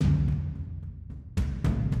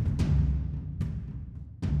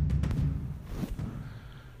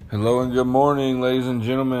Hello and good morning, ladies and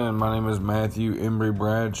gentlemen. My name is Matthew Embry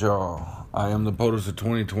Bradshaw. I am the POTUS of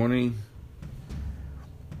 2020.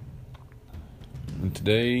 And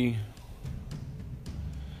today,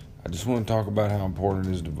 I just want to talk about how important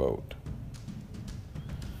it is to vote.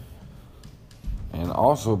 And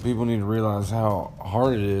also, people need to realize how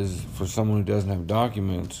hard it is for someone who doesn't have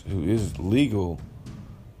documents, who is legal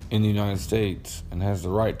in the United States and has the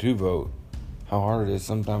right to vote, how hard it is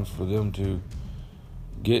sometimes for them to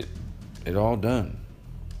get it all done,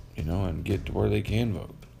 and get to where they can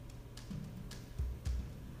vote.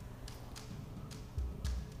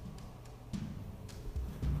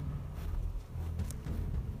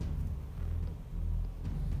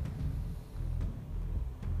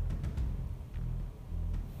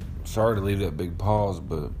 Sorry to leave that big pause,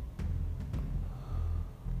 but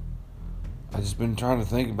I've just been trying to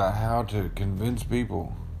think about how to convince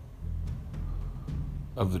people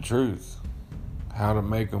of the truth, how to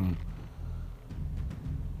make them.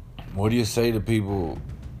 What do you say to people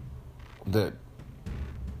that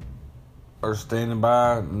are standing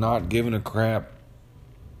by, not giving a crap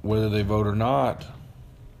whether they vote or not?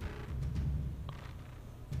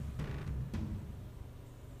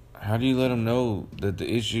 How do you let them know that the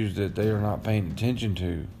issues that they are not paying attention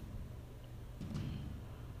to,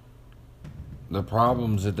 the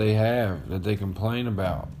problems that they have, that they complain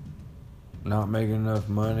about, not making enough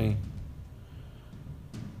money?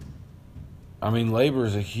 I mean, labor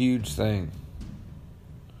is a huge thing.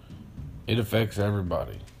 It affects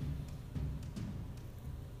everybody.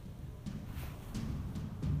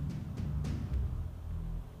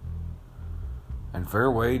 And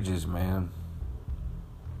fair wages, man.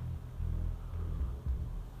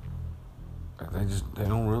 They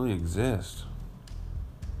don't really exist.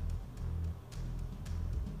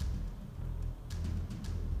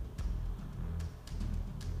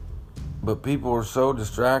 But people are so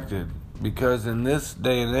distracted because in this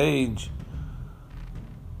day and age,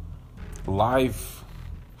 life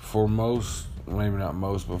for most, maybe not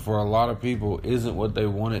most, but for a lot of people isn't what they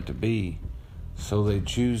want it to be. So they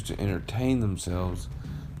choose to entertain themselves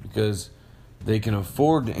because they can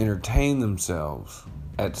afford to entertain themselves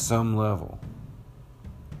at some level.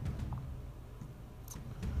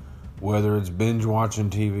 Whether it's binge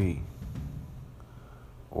watching TV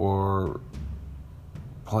or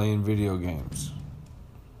playing video games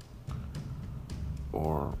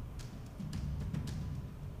or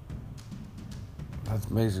that's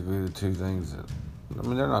basically the two things that,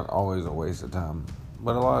 they're not always a waste of time,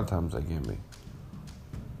 but a lot of times they can be.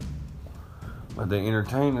 But they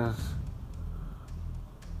entertain us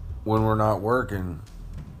when we're not working,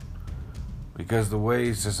 because the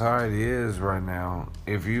way society is right now,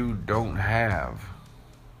 if you don't have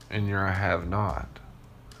and you're a have not,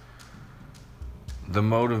 the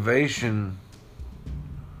motivation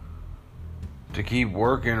to keep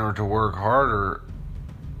working or to work harder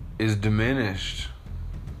is diminished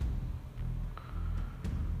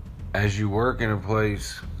as you work in a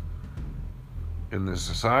place in this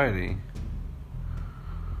society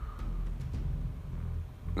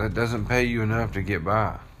that doesn't pay you enough to get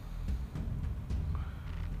by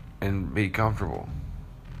and be comfortable.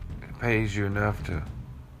 It pays you enough to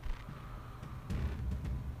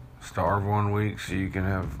starve 1 week so you can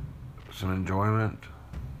have some enjoyment,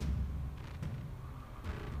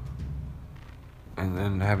 and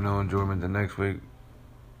then have no enjoyment the next week,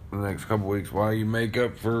 the next couple weeks, while you make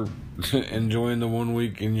up for enjoying the 1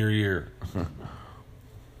 week in your year.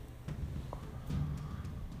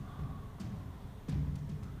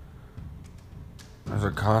 There's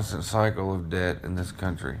a constant cycle of debt in this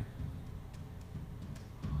country.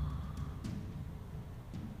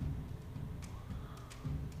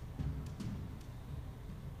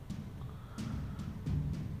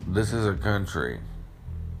 This is a country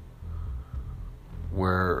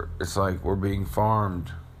where it's like we're being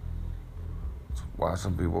farmed. That's why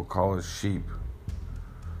some people call us sheep.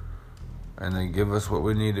 And they give us what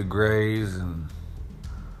we need to graze, and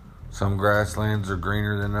some grasslands are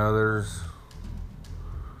greener than others.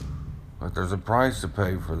 But there's a price to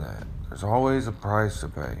pay for that. There's always a price to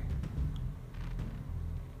pay.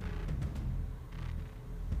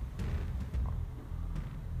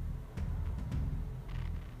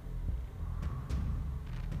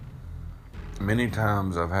 Many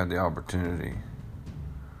times I've had the opportunity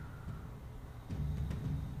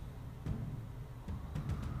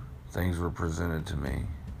things were presented to me,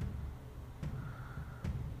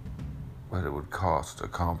 but it would cost a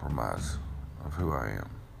compromise of who I am.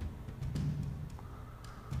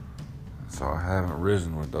 So I haven't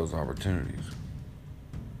risen with those opportunities.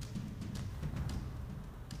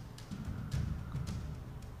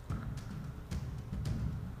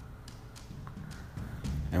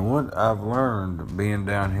 And what I've learned being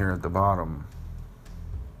down here at the bottom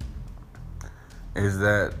is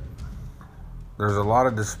that there's a lot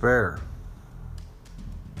of despair.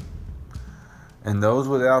 And those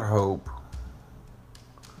without hope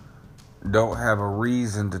don't have a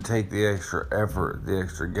reason to take the extra effort, the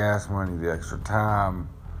extra gas money, the extra time.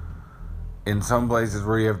 In some places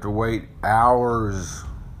where you have to wait hours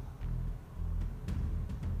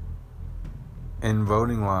in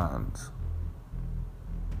voting lines.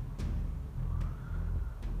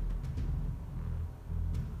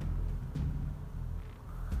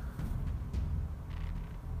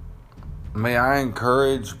 May I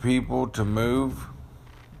encourage people to move?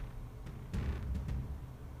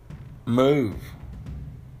 Move.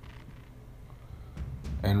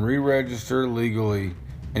 And re-register legally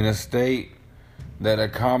in a state that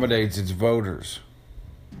accommodates its voters,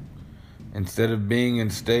 instead of being in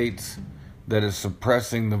states that is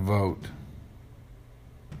suppressing the vote.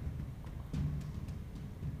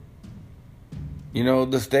 You know,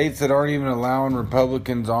 the states that aren't even allowing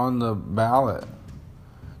Republicans on the ballot.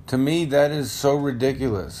 To me, that is so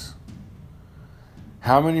ridiculous.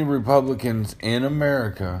 How many Republicans in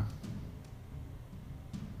America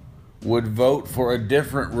would vote for a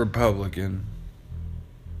different Republican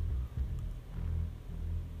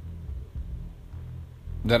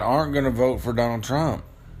that aren't going to vote for Donald Trump?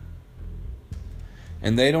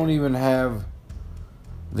 And they don't even have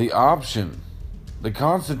the option. The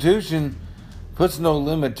Constitution puts no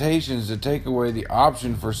limitations to take away the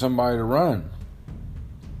option for somebody to run.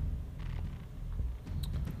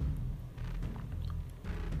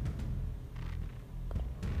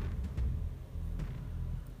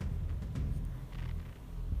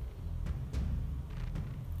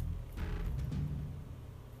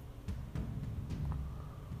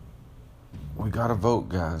 We gotta vote,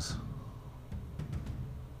 guys.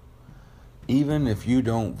 Even if you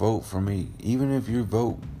don't vote for me, even if you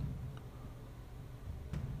vote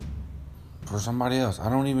for somebody else, I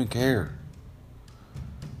don't even care.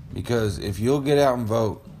 Because if you'll get out and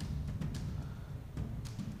vote,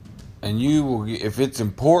 and you will, if it's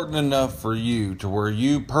important enough for you to where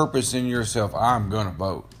you purpose in yourself, I'm gonna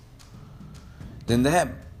vote, then that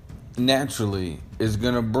naturally is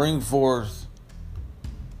gonna bring forth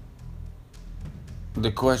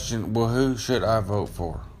the question, well, who should I vote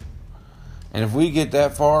for? And if we get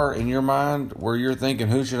that far in your mind where you're thinking,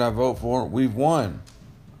 who should I vote for? We've won.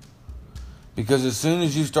 Because as soon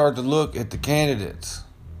as you start to look at the candidates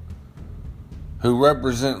who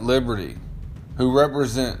represent liberty, who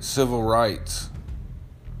represent civil rights,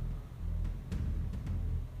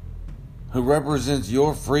 who represents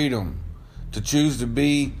your freedom to choose to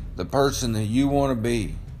be the person that you want to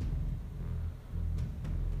be,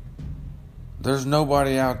 there's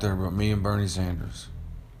nobody out there but me and Bernie Sanders.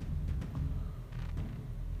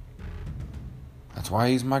 That's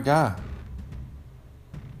why he's my guy.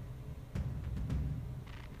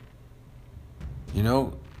 You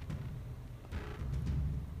know,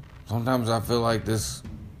 sometimes I feel like this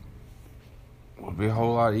would be a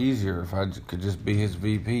whole lot easier if I could just be his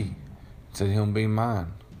VP instead of him being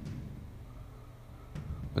mine.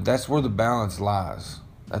 But that's where the balance lies.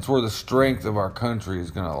 That's where the strength of our country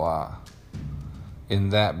is going to lie.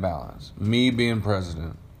 In that balance. Me being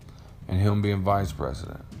president and him being vice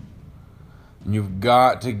president. And you've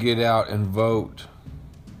got to get out and vote.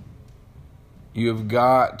 You've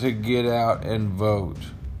got to get out and vote.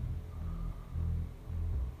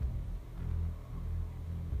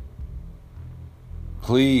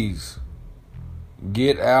 Please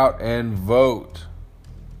get out and vote.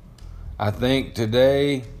 I think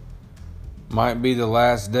today might be the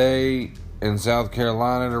last day in South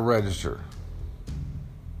Carolina to register.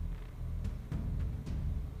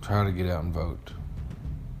 Try to get out and vote.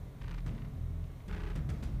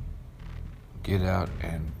 Get out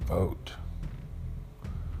and vote.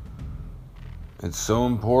 It's so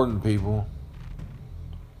important, people.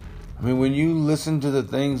 I mean, when you listen to the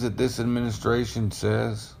things that this administration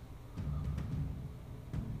says,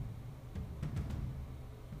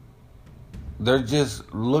 they're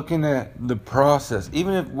just looking at the process.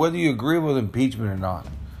 Even if whether you agree with impeachment or not,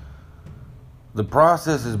 the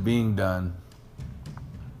process is being done.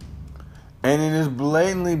 And it is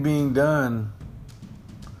blatantly being done,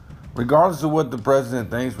 regardless of what the president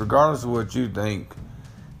thinks, regardless of what you think.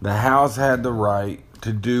 The House had the right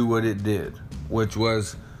to do what it did, which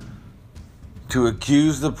was to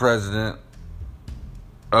accuse the president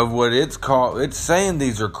of what it's saying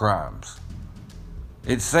these are crimes.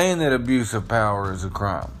 It's saying that abuse of power is a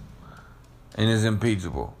crime and is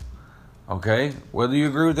impeachable. Okay? Whether you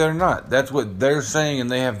agree with that or not, that's what they're saying, and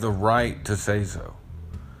they have the right to say so.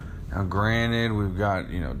 Now, granted, we've got,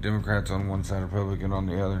 Democrats on one side, Republican on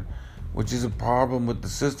the other, which is a problem with the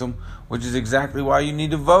system, which is exactly why you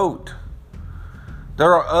need to vote.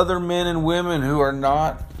 There are other men and women who are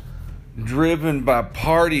not driven by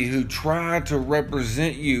party, who try to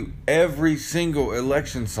represent you every single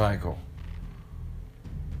election cycle.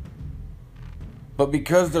 But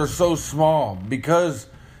because they're so small, because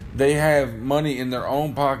they have money in their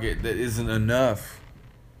own pocket that isn't enough,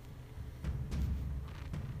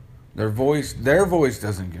 their voice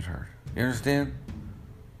doesn't get heard. You understand?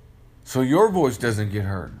 So your voice doesn't get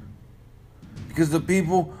heard. Because the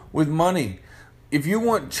people with money, if you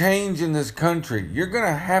want change in this country, you're going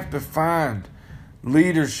to have to find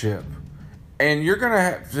leadership. And you're going to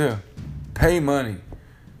have to pay money.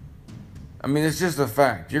 I mean, it's just a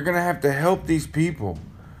fact. You're going to have to help these people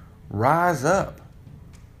rise up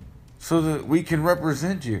so that we can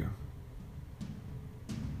represent you.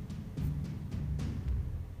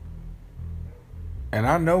 And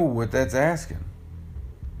I know what that's asking.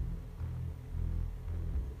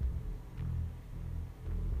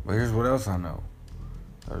 But here's what else I know.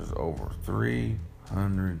 There's over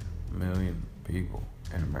 300 million people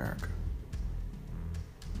in America.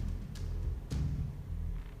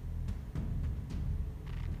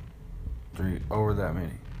 Over that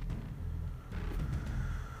many.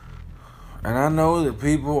 And I know that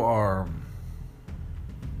people are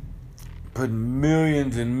putting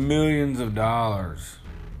millions and millions of dollars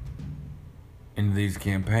into these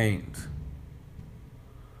campaigns.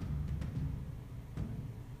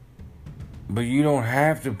 But you don't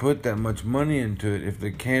have to put that much money into it if the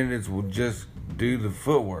candidates will just do the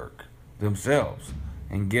footwork themselves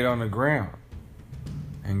and get on the ground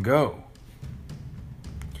and go.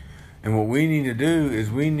 And what we need to do is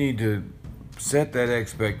we need to set that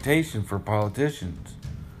expectation for politicians.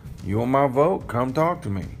 You want my vote? Come talk to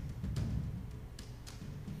me.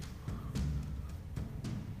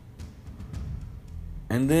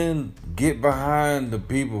 And then get behind the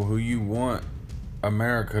people who you want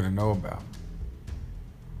America to know about,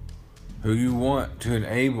 who you want to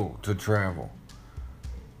enable to travel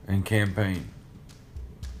and campaign.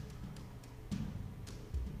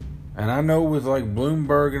 And I know with like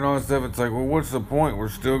Bloomberg and all that stuff, it's like, well, what's the point? We're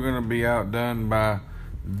still going to be outdone by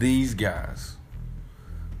these guys.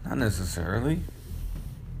 Not necessarily.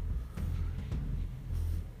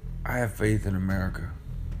 I have faith in America.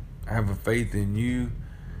 I have a faith in you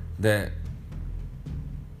that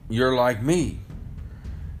you're like me.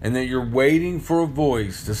 And that you're waiting for a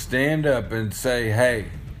voice to stand up and say, hey.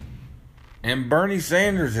 And Bernie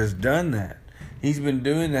Sanders has done that. He's been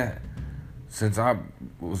doing that since I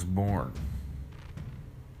was born.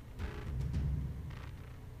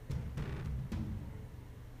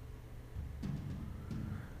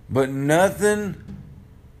 But nothing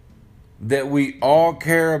that we all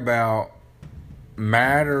care about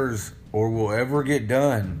matters or will ever get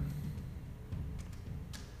done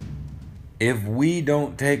if we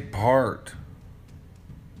don't take part.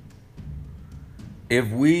 If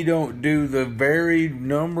we don't do the very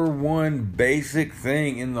number one basic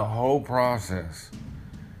thing in the whole process,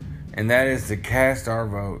 and that is to cast our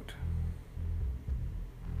vote.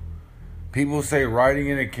 People say writing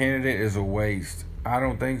in a candidate is a waste. I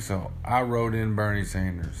don't think so. I wrote in Bernie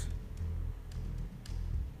Sanders.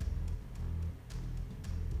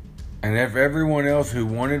 And if everyone else who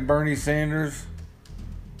wanted Bernie Sanders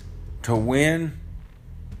to win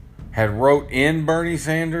had wrote in Bernie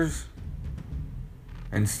Sanders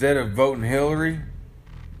instead of voting Hillary,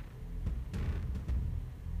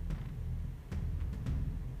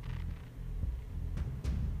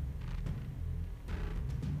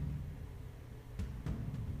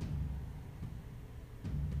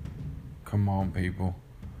 come on, people.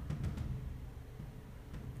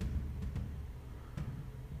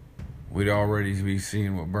 We'd already be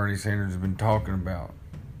seeing what Bernie Sanders has been talking about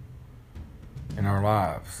in our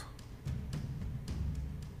lives.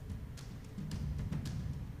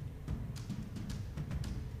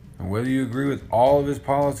 And whether you agree with all of his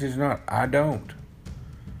policies or not, I don't.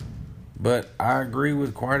 But I agree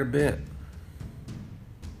with quite a bit.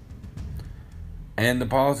 And the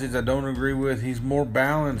policies I don't agree with, he's more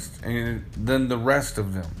balanced than the rest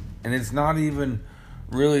of them. And it's not even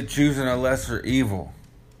really choosing a lesser evil.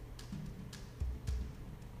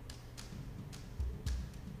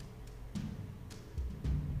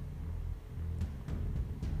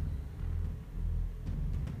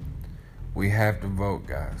 We have to vote,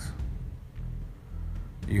 guys.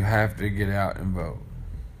 You have to get out and vote.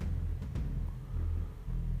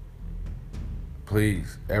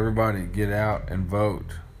 Please, everybody, get out and vote.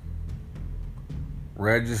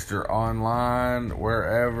 Register online,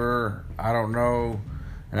 wherever. I don't know.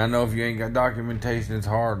 And I know if you ain't got documentation, it's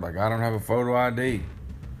hard. Like, I don't have a photo ID.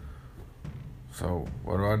 So,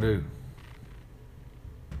 what do?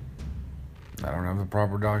 I don't have the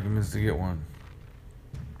proper documents to get one.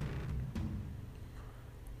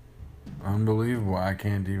 Unbelievable, I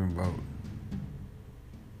can't even vote.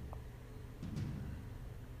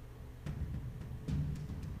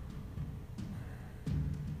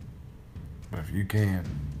 But if you can,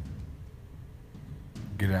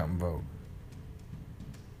 get out and vote.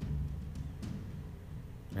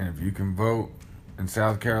 And if you can vote in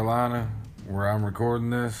South Carolina, where I'm recording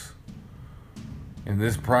this, in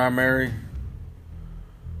this primary,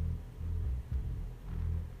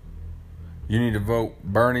 you need to vote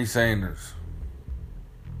Bernie Sanders.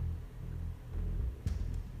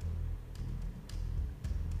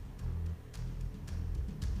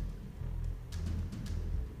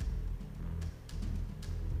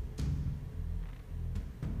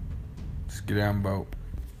 Just get out and vote.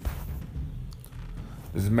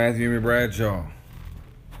 This is Matthew M. Bradshaw.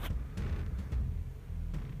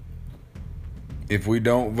 If we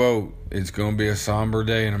don't vote, it's going to be a somber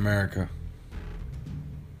day in America.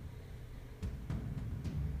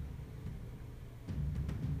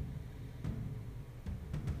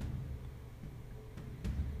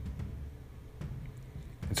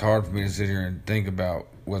 It's hard for me to sit here and think about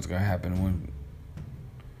what's going to happen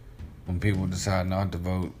when people decide not to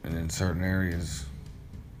vote, and in certain areas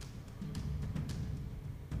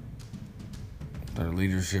their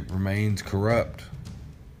leadership remains corrupt.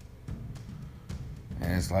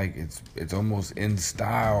 And it's like it's almost in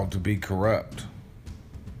style to be corrupt.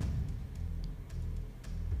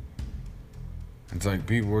 It's like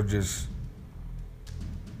people are just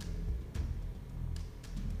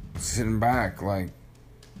sitting back like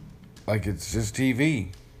it's just TV.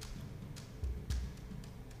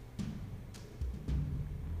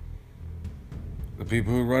 The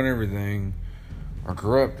people who run everything are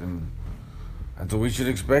corrupt, and that's what we should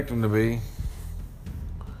expect them to be.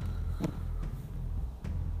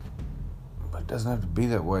 But it doesn't have to be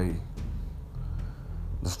that way.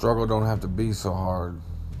 The struggle don't have to be so hard.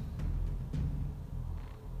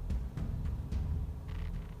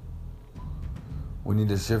 We need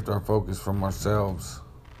to shift our focus from ourselves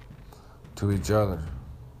to each other.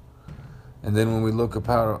 And then when we look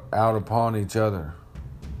out upon each other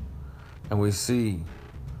and we see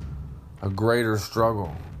a greater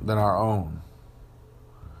struggle than our own,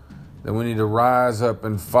 then we need to rise up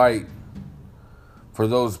and fight for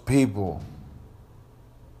those people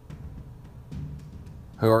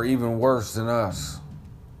who are even worse than us.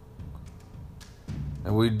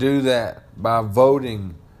 And we do that by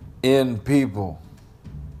voting in people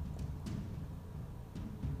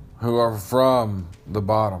who are from the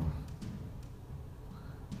bottom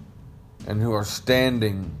and who are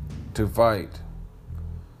standing to fight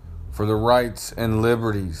for the rights and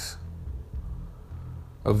liberties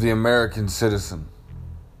of the American citizen.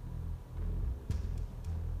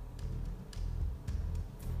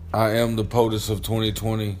 I am the POTUS of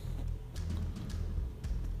 2020.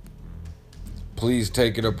 Please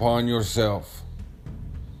take it upon yourself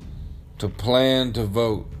to plan to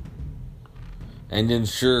vote and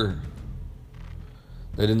ensure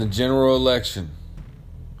that in the general election,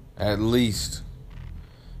 at least,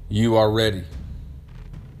 you are ready.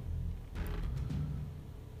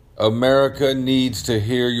 America needs to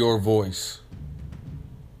hear your voice.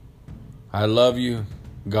 I love you.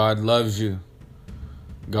 God loves you.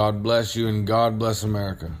 God bless you, and God bless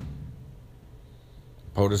America.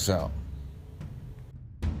 POTUS out.